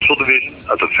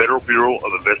of the Federal Bureau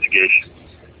of Investigation.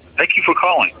 Thank you for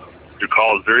calling. Your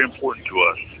call is very important to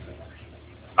us.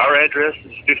 Our address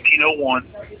is 1501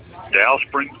 Dow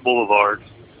Springs Boulevard,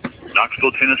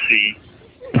 Knoxville, Tennessee,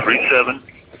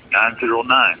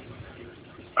 37909.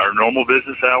 Our normal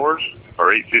business hours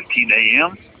are 8:15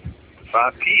 a.m. to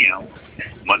 5 p.m.,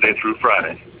 Monday through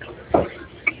Friday.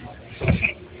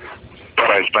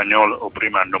 Para español,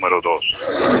 oprima número 2. To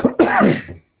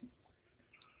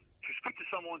speak to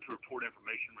someone to report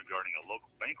information regarding a local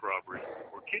bank robbery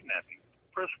or kidnapping,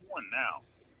 press 1 now.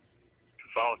 To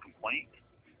file a complaint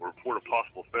or report a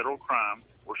possible federal crime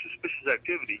or suspicious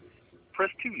activity,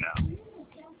 press 2 now.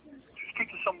 To speak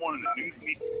to someone in the news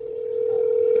media...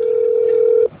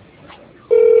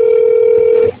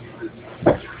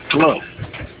 Hello.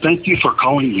 Thank you for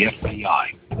calling the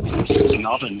FBI. This is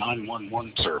not a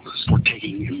 911 service. We're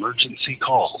taking emergency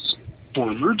calls.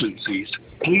 For emergencies,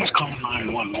 please call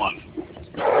 911.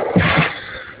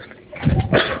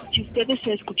 Si usted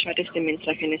desea escuchar este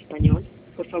mensaje en español,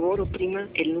 por favor oprima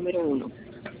el número 1.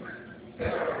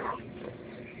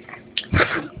 In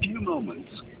a few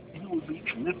moments, you will be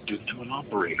connected to an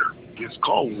operator. This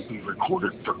call will be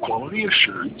recorded for quality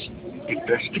assurance,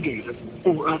 investigative,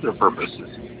 or other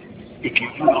purposes. If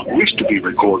you do not wish to be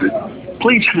recorded,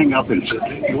 please hang up and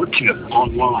submit your tip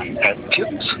online at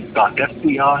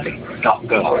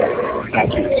tips.fbi.gov.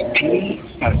 That is T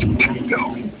as in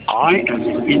Tango, I as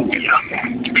in India, P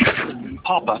as in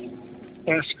Papa,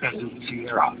 S as in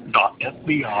Sierra,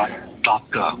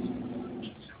 .fbi.gov.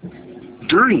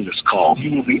 During this call,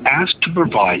 you will be asked to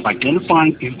provide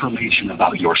identifying information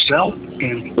about yourself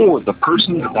and or the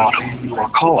person about whom you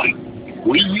are calling.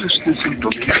 We use this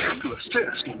information to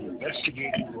assist in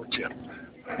investigating your tip.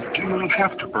 You do not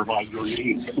have to provide your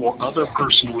name or other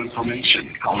personal information.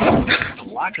 However, the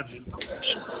lack of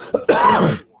information will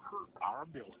hurt our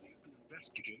ability to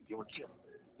investigate your tip.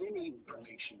 Any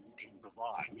information you can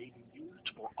provide may be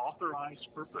used for authorized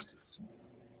purposes.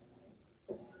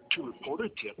 To report a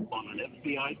tip on an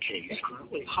FBI case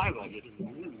currently highlighted in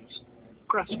the news,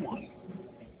 press 1.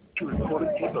 To report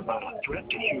a tip about a threat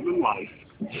to human life,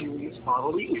 serious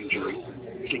bodily injury,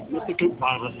 significant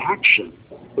violent action,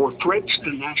 or threats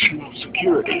to national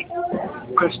security,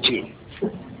 press 2. To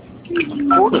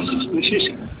report a suspicious...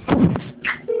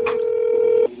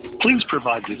 Please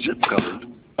provide the zip code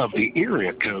of the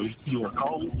area code you are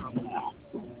calling from now.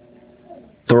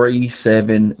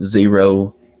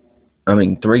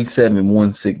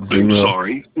 37160. I'm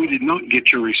sorry, we did not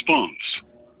get your response.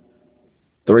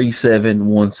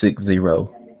 37160.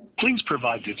 Please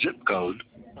provide the zip code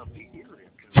of the area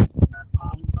code.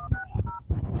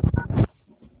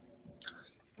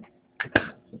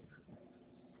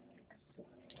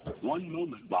 1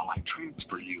 moment while I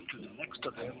transfer you to the next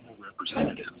available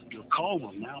representative. Your call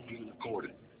will now be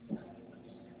recorded.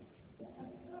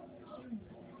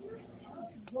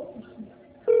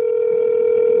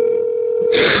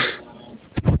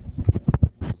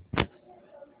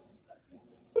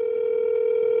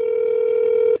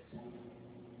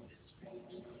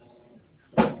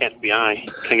 FBI,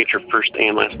 can I get your first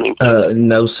and last name?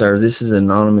 No, sir. This is an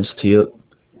anonymous tip,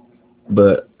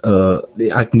 but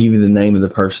I can give you the name of the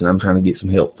person I'm trying to get some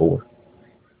help for.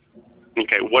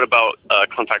 Okay. What about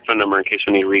contact phone number in case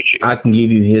we need to reach you? I can give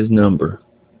you his number.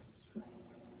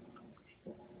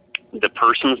 The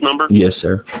person's number? Yes,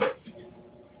 sir.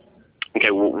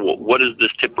 Okay. What does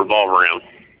this tip revolve around?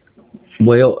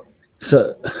 Well,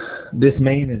 so this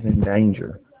man is in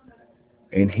danger,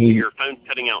 and Your phone's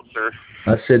cutting out, sir.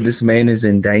 I said this man is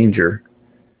in danger.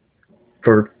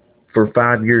 For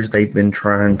 5 years, they've been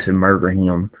trying to murder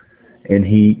him, and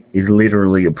he is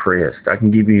literally oppressed. I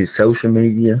can give you his social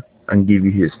media. I can give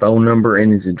you his phone number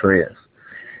and his address.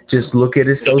 Just look at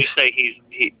his social.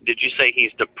 Did you say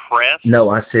he's depressed?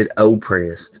 No, I said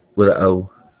oppressed with an O.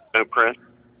 Oppressed?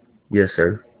 Yes,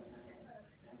 sir.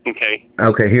 Okay.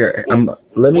 Okay, here. Can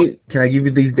I give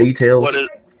you these details?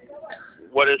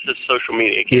 What is his social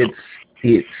media account?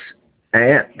 It's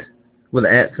with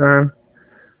an @ sign.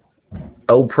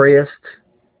 Oppressed,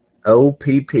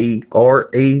 OPPRESSED,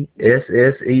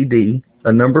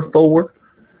 a number 4,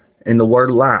 and the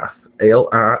word life,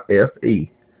 LIFE.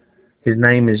 His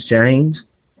name is James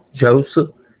Joseph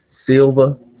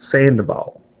Silva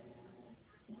Sandoval.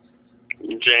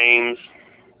 James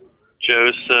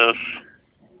Joseph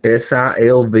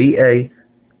SILVA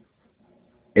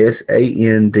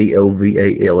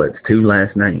SANDOVAL. It's 2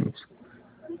 last names.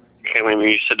 Okay, wait a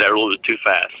minute. You said that a little bit too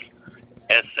fast.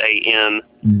 SAN.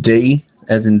 D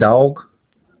as in dog.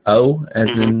 O as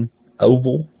in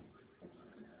oval.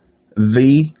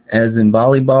 V as in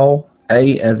volleyball.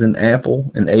 A as in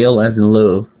apple. And L as in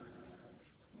love.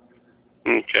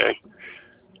 Okay.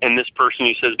 And this person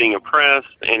you said is being oppressed,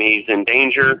 and he's in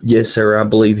danger? Yes, sir. I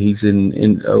believe he's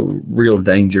in real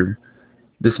danger.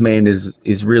 This man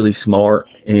is really smart,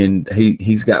 and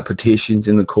he's got petitions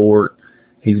in the court.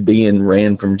 He's being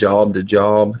ran from job to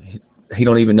job. He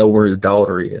don't even know where his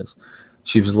daughter is.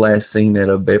 She was last seen at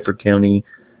a Bedford County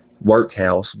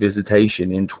workhouse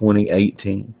visitation in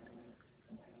 2018.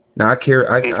 Now I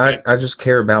just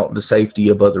care about the safety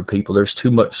of other people. There's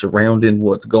too much surrounding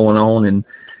what's going on, and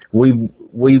we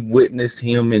witnessed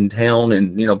him in town,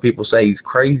 and people say he's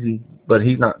crazy, but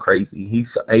he's not crazy. He's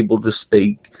able to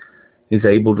speak. He's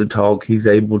able to talk. He's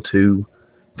able to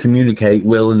communicate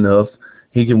well enough.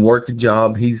 He can work a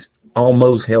job. He's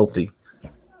almost healthy,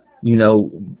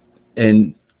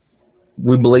 and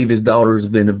we believe his daughter has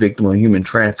been a victim of human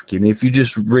trafficking. If you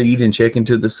just read and check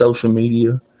into the social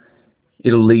media,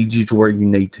 it'll lead you to where you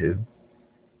need to.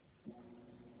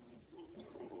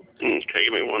 Okay,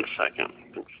 give me 1 second.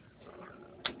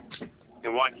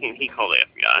 And why can't he call the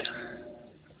FBI?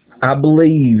 I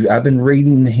believe, I've been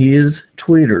reading his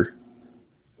Twitter.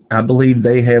 I believe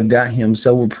they have got him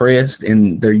so oppressed,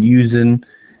 and they're using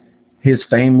his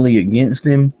family against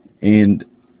him, and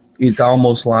it's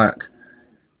almost like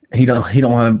he don't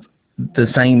have the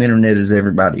same internet as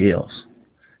everybody else.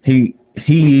 He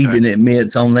even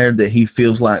admits on there that he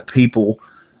feels like people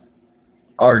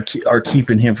are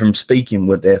keeping him from speaking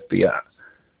with the FBI.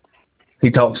 He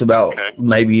talks about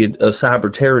maybe a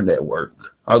cyber terror network.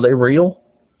 Are they real?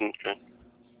 Okay.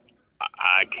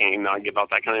 I can't not give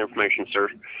out that kind of information, sir.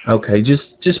 Okay, just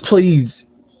please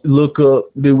look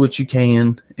up, do what you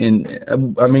can, and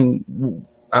I mean,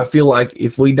 I feel like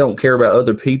if we don't care about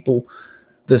other people,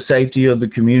 the safety of the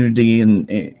community and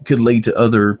it could lead to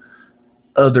other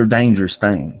dangerous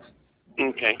things.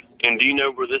 Okay. And do you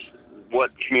know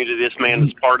what community this man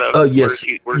is part of? Oh yes,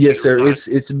 yes, sir. Reside?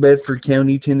 It's Bedford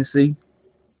County, Tennessee.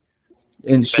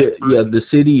 And Bedford? the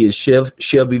city is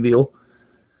Shelbyville,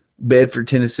 Bedford,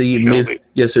 Tennessee.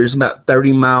 Yes, sir. It's about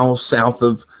 30 miles south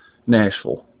of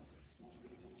Nashville.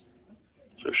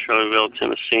 So Shelbyville,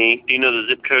 Tennessee. Do you know the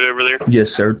zip code over there? Yes,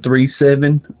 sir.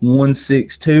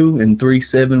 37162 and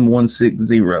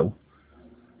 37160.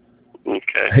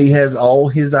 Okay. He has all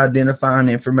his identifying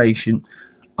information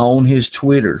on his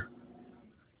Twitter.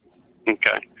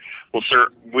 Okay. Well, sir,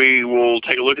 we will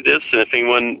take a look at this, and if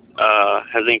anyone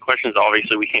has any questions,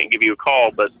 obviously we can't give you a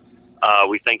call, but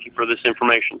we thank you for this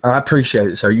information. I appreciate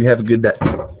it, sir. You have a good day.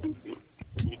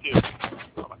 You too.